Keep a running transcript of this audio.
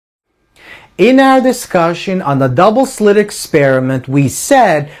In our discussion on the double slit experiment, we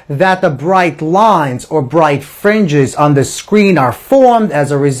said that the bright lines or bright fringes on the screen are formed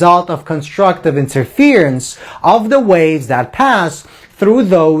as a result of constructive interference of the waves that pass through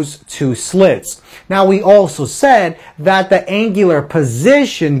those two slits. Now, we also said that the angular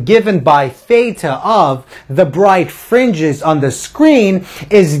position given by theta of the bright fringes on the screen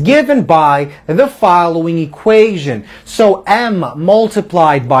is given by the following equation. So m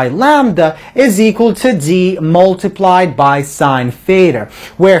multiplied by lambda is equal to d multiplied by sine theta,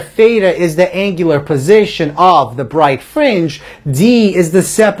 where theta is the angular position of the bright fringe, d is the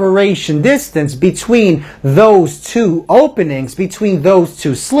separation distance between those two openings, between those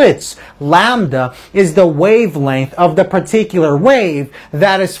two slits. Lambda is the wavelength of the particular wave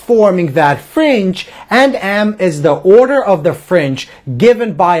that is forming that fringe, and m is the order of the fringe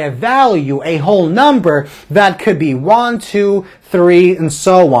given by a value, a whole number that could be 1, 2, 3, and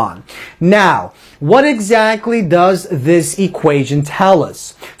so on. Now, what exactly does this equation tell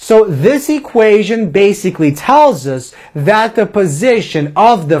us? So this equation basically tells us that the position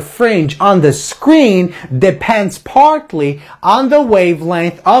of the fringe on the screen depends partly on the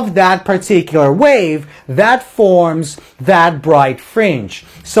wavelength of that particular wave that forms that bright fringe.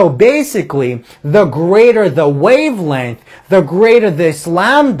 So basically, the greater the wavelength, the greater this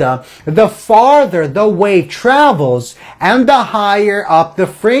lambda, the farther the wave travels and the higher up the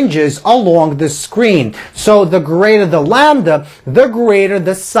fringes along the screen. So the greater the lambda, the greater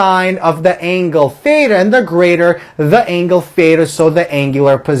the sine of the angle theta, and the greater the angle theta, so the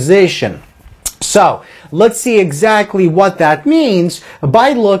angular position. So let's see exactly what that means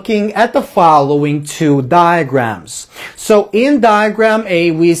by looking at the following two diagrams. So in diagram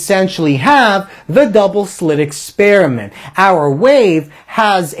A, we essentially have the double slit experiment. Our wave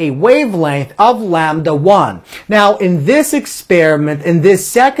has a wavelength of lambda 1. Now in this experiment, in this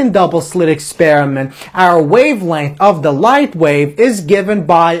second double slit experiment, our wavelength of the light wave is given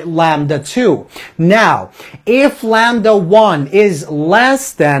by lambda 2. Now, if lambda 1 is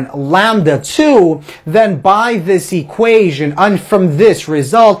less than lambda 2, then by this equation and from this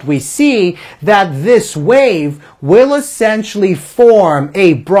result we see that this wave will essentially form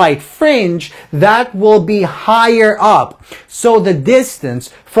a bright fringe that will be higher up. So the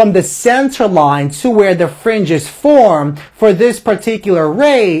distance from the center line to where the fringe is formed for this particular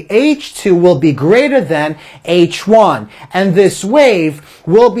ray, H2, will be greater than H1. And this wave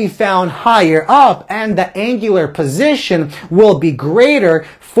will be found higher up, and the angular position will be greater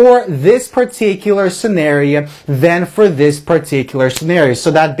for this particular scenario than for this particular scenario.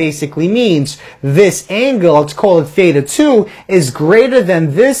 So that basically means this angle, let's call it theta 2, is greater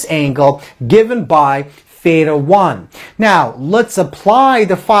than this angle given by theta 1. Now, let's apply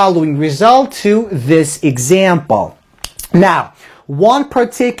the following result to this example. Now, one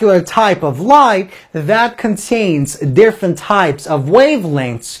particular type of light that contains different types of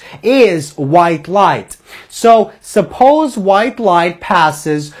wavelengths is white light. So suppose white light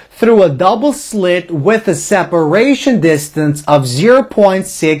passes through a double slit with a separation distance of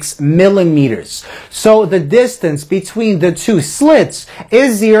 0.6 millimeters. So the distance between the two slits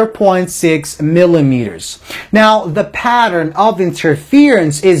is 0.6 millimeters. Now the pattern of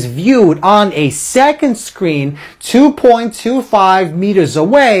interference is viewed on a second screen 2.25 meters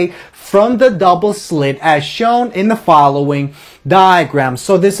away from the double slit as shown in the following diagram.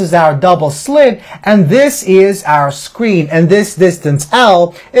 So this is our double slit and this is our screen, and this distance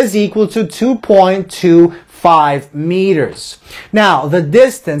L is equal to 2.25 meters. Now, the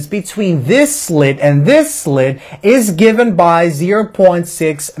distance between this slit and this slit is given by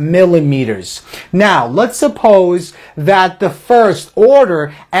 0.6 millimeters. Now, let's suppose that the first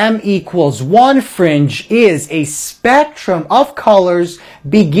order M equals 1 fringe is a spectrum of colors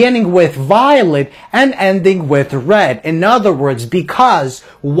beginning with violet and ending with red. In other words, because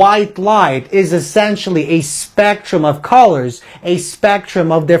white light is essentially a spectrum of colors, a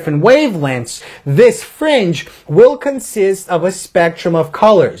spectrum of different wavelengths, this fringe will consist of a spectrum of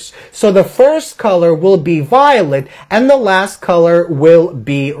colors. So the first color will be violet and the last color will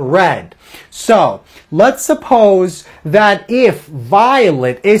be red. So let's suppose that if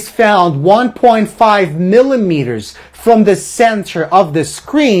violet is found 1.5 millimeters from the center of the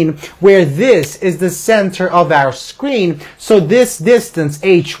screen, where this is the center of our screen, so this distance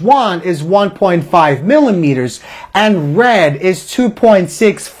H1 is 1.5 millimeters and red is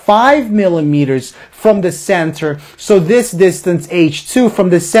 2.65 millimeters from the center, so this distance H2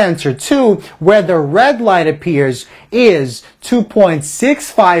 from the center to where the red light appears is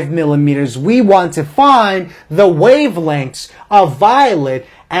 2.65 millimeters. We want to find the wavelengths of violet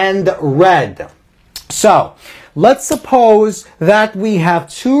and red. So let's suppose that we have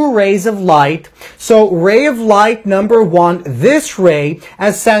two rays of light. So ray of light number one, this ray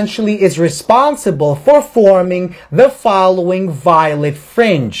essentially is responsible for forming the following violet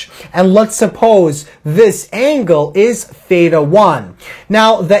fringe. And let's suppose this angle is theta 1.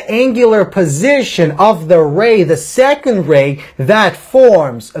 Now the angular position of the ray, the second ray that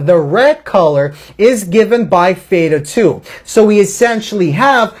forms the red color, is given by theta 2. So we essentially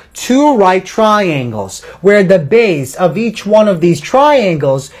have two right triangles where the base of each one of these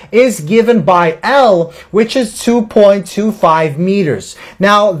triangles is given by L, which is 2.25 meters.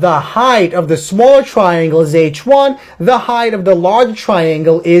 Now the height of the smaller triangle is H1, the height of the larger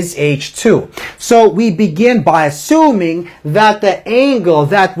triangle is H2. So we begin by assuming that the angle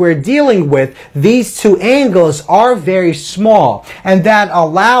that we're dealing with, these two angles are very small, and that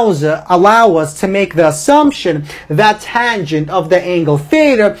allow us to make the assumption that tangent of the angle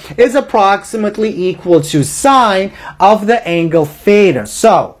theta is approximately equal to sine of the angle theta.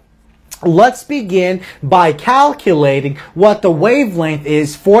 So let's begin by calculating what the wavelength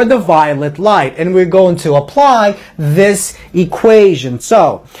is for the violet light, and we're going to apply this equation.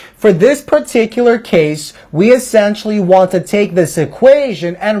 So for this particular case, we essentially want to take this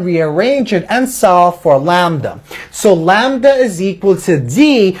equation and rearrange it and solve for lambda. So lambda is equal to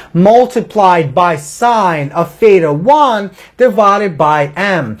d multiplied by sine of theta 1 divided by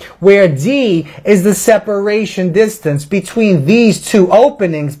m, where d is the separation distance between these two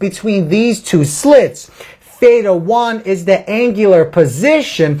openings, between these two slits. Theta 1 is the angular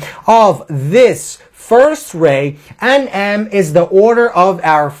position of this first ray, and m is the order of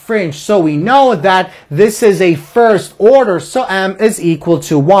our fringe. So we know that this is a first order, so m is equal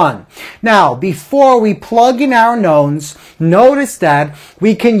to 1. Now, before we plug in our knowns, notice that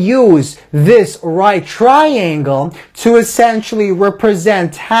we can use this right triangle to essentially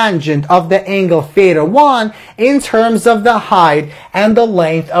represent tangent of the angle theta 1 in terms of the height and the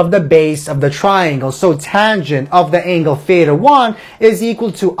length of the base of the triangle. So tangent of the angle theta 1 is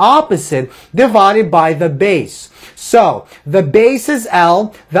equal to opposite divided by the base. So the base is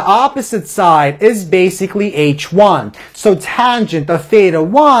L, the opposite side is basically H1. So tangent of theta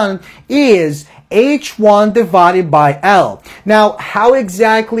 1 is H1 divided by L. Now, how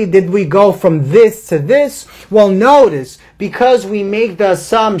exactly did we go from this to this? Well, notice, because we make the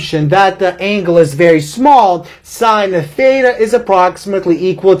assumption that the angle is very small, sine of theta is approximately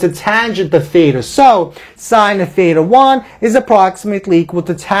equal to tangent of theta. So sine of theta 1 is approximately equal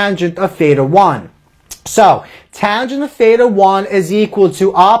to tangent of theta 1. So tangent of theta 1 is equal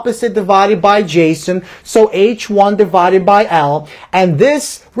to opposite divided by adjacent, so H1 divided by L, and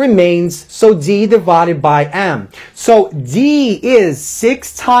this remains, so D divided by M. So D is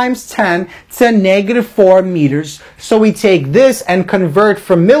 6 times 10 to negative 4 meters. So we take this and convert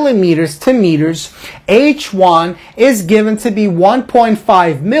from millimeters to meters. H1 is given to be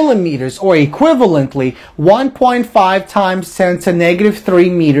 1.5 millimeters, or equivalently 1.5 times 10 to negative 3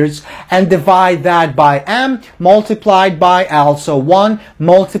 meters, and divide that by M multiplied by L. So 1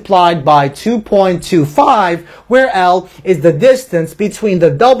 multiplied by 2.25, where L is the distance between the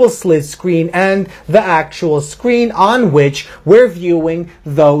double slit screen and the actual screen on which we're viewing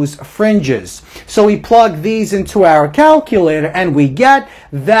those fringes. So we plug these into our calculator and we get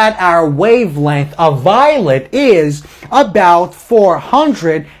that our wavelength of violet is about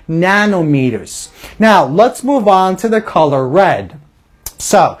 400 nanometers. Now let's move on to the color red.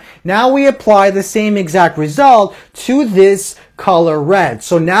 So now we apply the same exact result to this color red.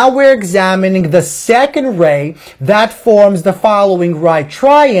 So now we're examining the second ray that forms the following right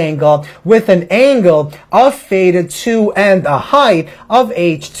triangle with an angle of theta 2 and a height of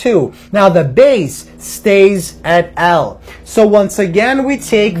H2. Now the base stays at L. So once again, we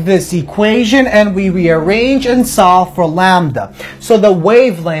take this equation and we rearrange and solve for lambda. So the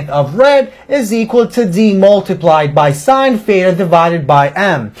wavelength of red is equal to D multiplied by sine theta divided by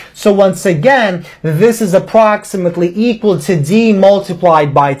M. So once again, this is approximately equal to D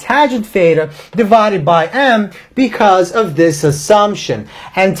multiplied by tangent theta divided by M because of this assumption.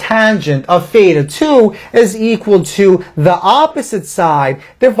 And tangent of theta 2 is equal to the opposite side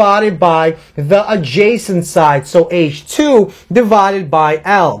divided by the adjacent side. So H2 divided by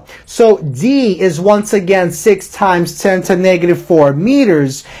L. So D is once again 6 times 10 to negative 4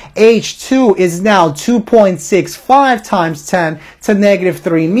 meters. H2 is now 2.65 times 10 to negative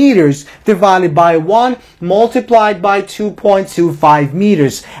 3 meters divided by 1 multiplied by 2.25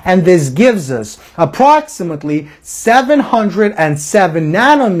 meters. And this gives us approximately 707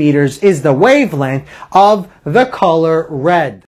 nanometers is the wavelength of the color red.